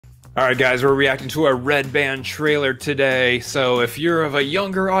All right, guys, we're reacting to a Red Band trailer today. So if you're of a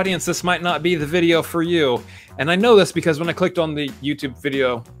younger audience, this might not be the video for you. And I know this because when I clicked on the YouTube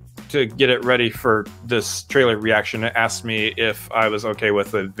video to get it ready for this trailer reaction, it asked me if I was okay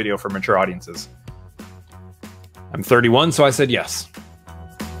with a video for mature audiences. I'm 31, so I said yes.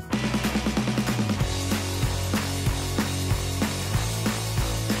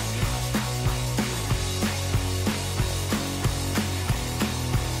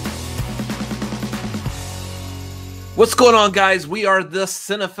 What's going on, guys? We are the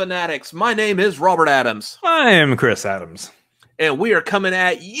Cinefanatics. My name is Robert Adams. I am Chris Adams. And we are coming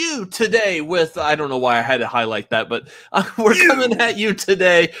at you today with, I don't know why I had to highlight that, but we're coming at you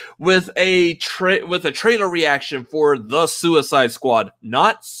today with a trailer reaction for The Suicide Squad.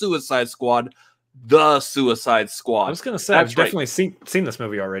 Not Suicide Squad, The Suicide Squad. I was going to say, I've definitely seen this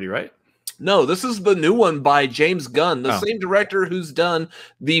movie already, right? No, this is the new one by James Gunn, the same director who's done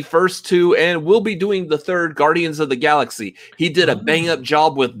the first two and will be doing the third, Guardians of the Galaxy. He did a bang-up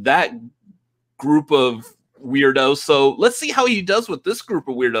job with that group of weirdos, so let's see how he does with this group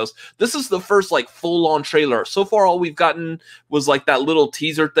of weirdos. This is the first, like, full-on trailer. So far, all we've gotten was, like, that little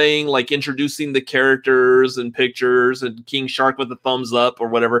teaser thing, like, introducing the characters and pictures and King Shark with a thumbs up or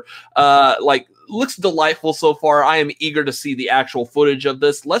whatever. Like, looks delightful so far. I am eager to see the actual footage of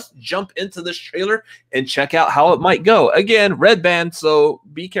this. Let's jump into this trailer and check out how it might go. Again, Red Band, so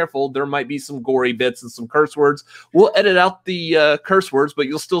be careful. There might be some gory bits and some curse words. We'll edit out the curse words, but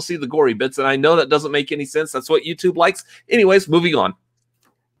you'll still see the gory bits, and I know that doesn't make any sense. That's what YouTube likes. Anyways, moving on.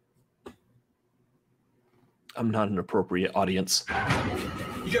 I'm not an appropriate audience.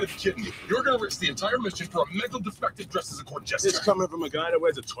 You gotta be kidding me. You're gonna risk the entire mission for a mental defective dressed as a court jester. It's coming from a guy that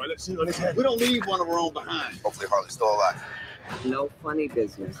wears a toilet seat on his head. We don't leave one of our own behind. Hopefully Harley's still alive. No funny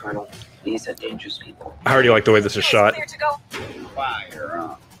business, Colonel. These are dangerous people. I already like the way this is shot. Clear to go. Fire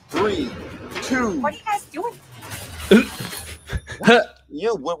up. 3, 2. What are you guys doing?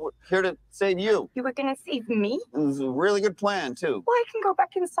 We're here to save you. You were gonna save me? It was a really good plan, too. Well, I can go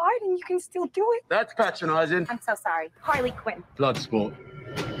back inside and you can still do it. That's patronizing. I'm so sorry. Harley Quinn. Blood sport.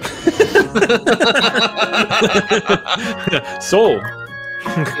 Sold.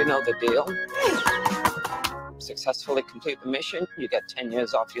 You know the deal. Successfully complete the mission, you get 10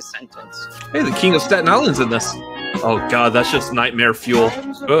 years off your sentence. Hey, the King of Staten Island's in this. Oh, God, that's just nightmare fuel.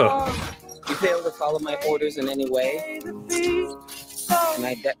 Ugh. You fail to follow my orders in any way, and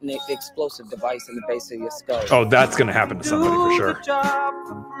I detonate the explosive device in the base of your skull. Oh, that's going to happen to somebody for sure.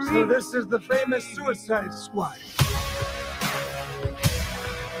 So this is the famous Suicide Squad.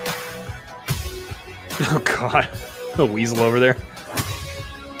 Oh, God. The weasel over there.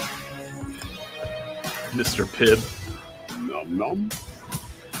 Mr. Pibb. Num num.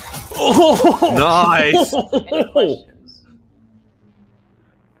 Oh, nice. Any questions?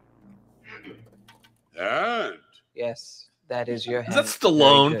 And Yes, that is your head. Is that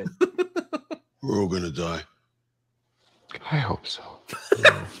Stallone? we're all gonna die. I hope so.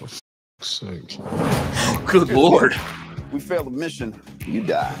 For f***'s sake. Good Lord. We failed the mission. You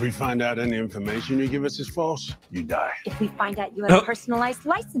die. If we find out any information you give us is false, you die. If we find out you have a personalized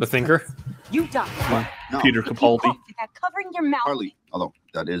license, the thinker. you die. No. Peter If you Capaldi. cough without covering your mouth. Harley, although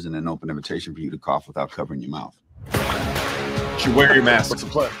that isn't an open invitation for you to cough without covering your mouth. You should wear your mask. What's the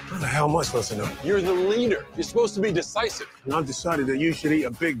plan? How the hell am I supposed to know? You're the leader. You're supposed to be decisive. And I've decided that you should eat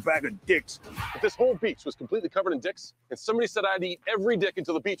a big bag of dicks. If this whole beach was completely covered in dicks, and somebody said I'd eat every dick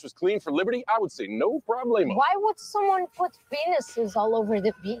until the beach was clean for liberty, I would say no problemo. Why would someone put penises all over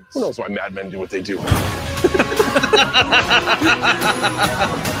the beach? Who knows why madmen do what they do?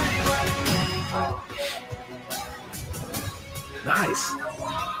 Nice.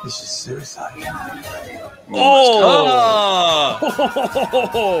 This is suicide. Oh!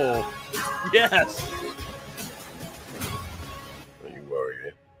 Yes. Are you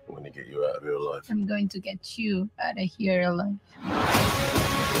worried? I'm going to get you out of here alive. I'm going to get you out of here alive.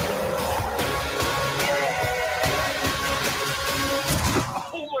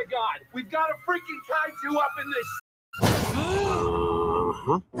 Oh my God! We've got a freaking kaiju up in this.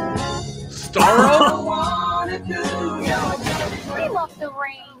 Starro? We love the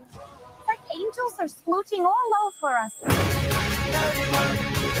rain. It's like angels are splooching all over us.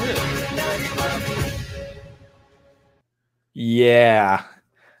 Yeah.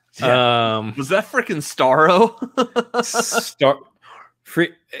 Was that freaking Starro?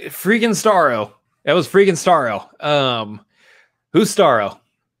 Freaking Starro. That was freaking Starro. Who's Starro?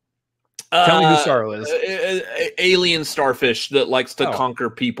 Tell me who Starro is. Alien starfish that likes to conquer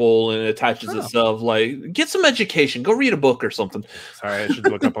people and attaches itself. Like, get some education. Go read a book or something. Sorry, I should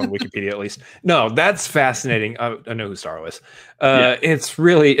look up on Wikipedia at least. No, that's fascinating. I know who Starro is. It's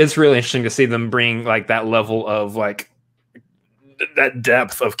really interesting to see them bring like that level of like that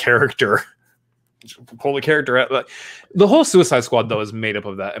depth of character. Pull the character out. Like, the whole Suicide Squad though is made up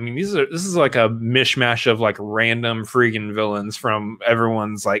of that. I mean, this is like a mishmash of like random freaking villains from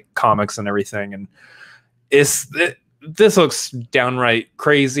everyone's like comics and everything, and this looks downright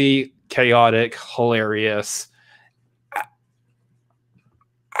crazy, chaotic, hilarious.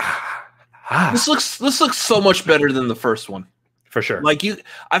 This looks so much better than the first one. For sure. Like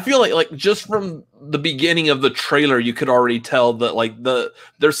I feel like just from the beginning of the trailer, you could already tell that like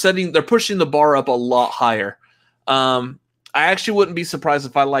they're pushing the bar up a lot higher. I actually wouldn't be surprised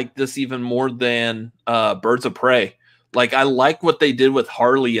if I liked this even more than Birds of Prey. Like, I like what they did with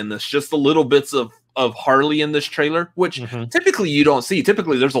Harley in this, just the little bits of Harley in this trailer, which typically you don't see.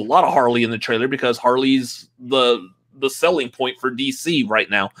 Typically there's a lot of Harley in the trailer because Harley's the selling point for DC right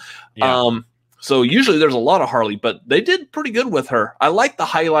now. Yeah. So usually there's a lot of Harley, but they did pretty good with her. I like the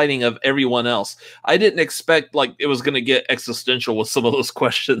highlighting of everyone else. I didn't expect like it was going to get existential with some of those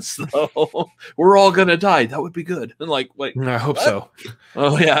questions. Though. We're all going to die. That would be good. And like, wait, I hope so.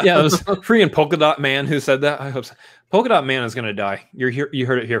 Oh yeah, yeah. It was freaking Polka Dot Man who said that. I hope so. Polka Dot Man is going to die. You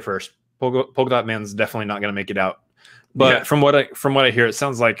heard it here first. Polka Dot Man's definitely not going to make it out. But from what I hear, it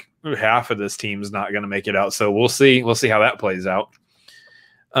sounds like half of this team is not going to make it out. So we'll see. We'll see how that plays out.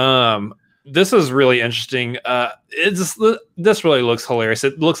 This is really interesting. This really looks hilarious.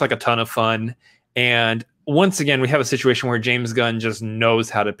 It looks like a ton of fun. And once again, we have a situation where James Gunn just knows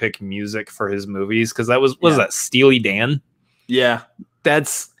how to pick music for his movies. Because that was that Steely Dan? Yeah.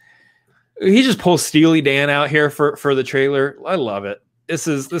 He just pulls Steely Dan out here for the trailer. I love it. This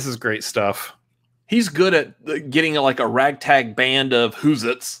is great stuff. He's good at getting like a ragtag band of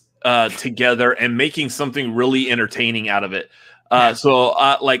Who's-Its together and making something really entertaining out of it. So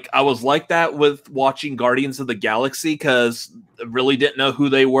I was like that with watching Guardians of the Galaxy because I really didn't know who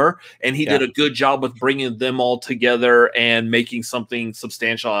they were. And he did a good job with bringing them all together and making something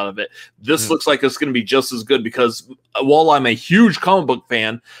substantial out of it. This looks like it's going to be just as good because while I'm a huge comic book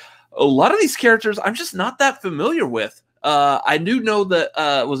fan, a lot of these characters I'm just not that familiar with. I do know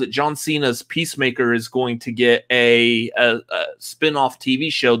that was it John Cena's Peacemaker is going to get a spin-off TV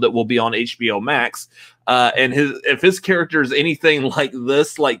show that will be on HBO Max. And if his character is anything like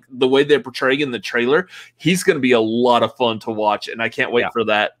this, like the way they're portraying in the trailer, he's going to be a lot of fun to watch, and I can't wait for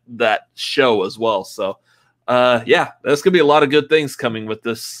that show as well. So, there's going to be a lot of good things coming with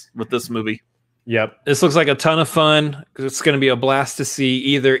this movie. Yep, this looks like a ton of fun. It's going to be a blast to see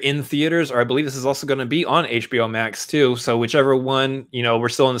either in theaters, or I believe this is also going to be on HBO Max too. So whichever one, we're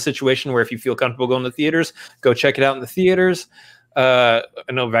still in the situation where if you feel comfortable going to theaters, go check it out in the theaters. I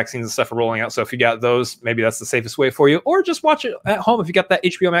know vaccines and stuff are rolling out, so if you got those, maybe that's the safest way for you, or just watch it at home if you got that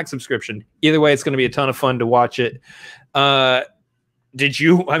HBO Max subscription. Either way, it's going to be a ton of fun to watch it. What did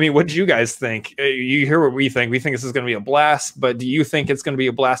you guys think? You hear what we think. We think this is going to be a blast, but do you think it's going to be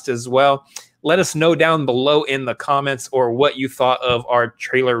a blast as well? Let us know down below in the comments or what you thought of our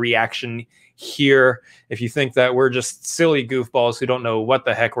trailer reaction here. If you think that we're just silly goofballs who don't know what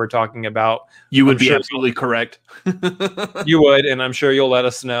the heck we're talking about, you would be absolutely correct. You would, and I'm sure you'll let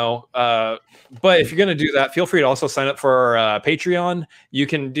us know. But if you're going to do that, feel free to also sign up for our Patreon. You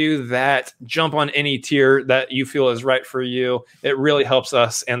can do that. Jump on any tier that you feel is right for you. It really helps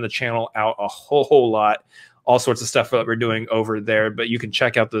us and the channel out a whole lot. All sorts of stuff that we're doing over there, but you can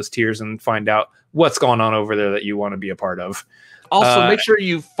check out those tiers and find out what's going on over there that you want to be a part of. Also, make sure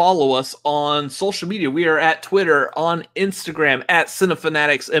you follow us on social media. We are at Twitter, on Instagram, at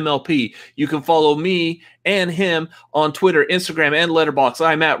Cinefanatics MLP. You can follow me and him on Twitter, Instagram, and Letterboxd.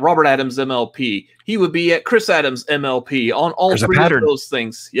 I'm at Robert Adams MLP. He would be at Chris Adams MLP on all three of those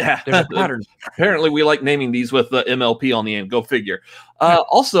things. Yeah, there's a pattern. Apparently, we like naming these with the MLP on the end. Go figure.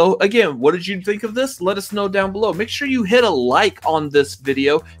 Also, again, what did you think of this? Let us know down below. Make sure you hit a like on this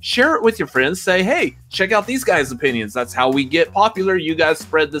video. Share it with your friends. Say, hey, check out these guys' opinions. That's how we get popular. You guys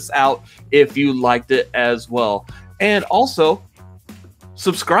spread this out if you liked it as well. And also,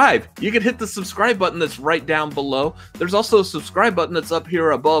 subscribe. You can hit the subscribe button that's right down below. There's also a subscribe button that's up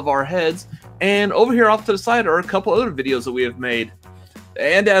here above our heads. And over here off to the side are a couple other videos that we have made.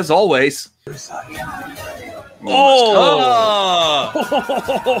 And as always... Oh!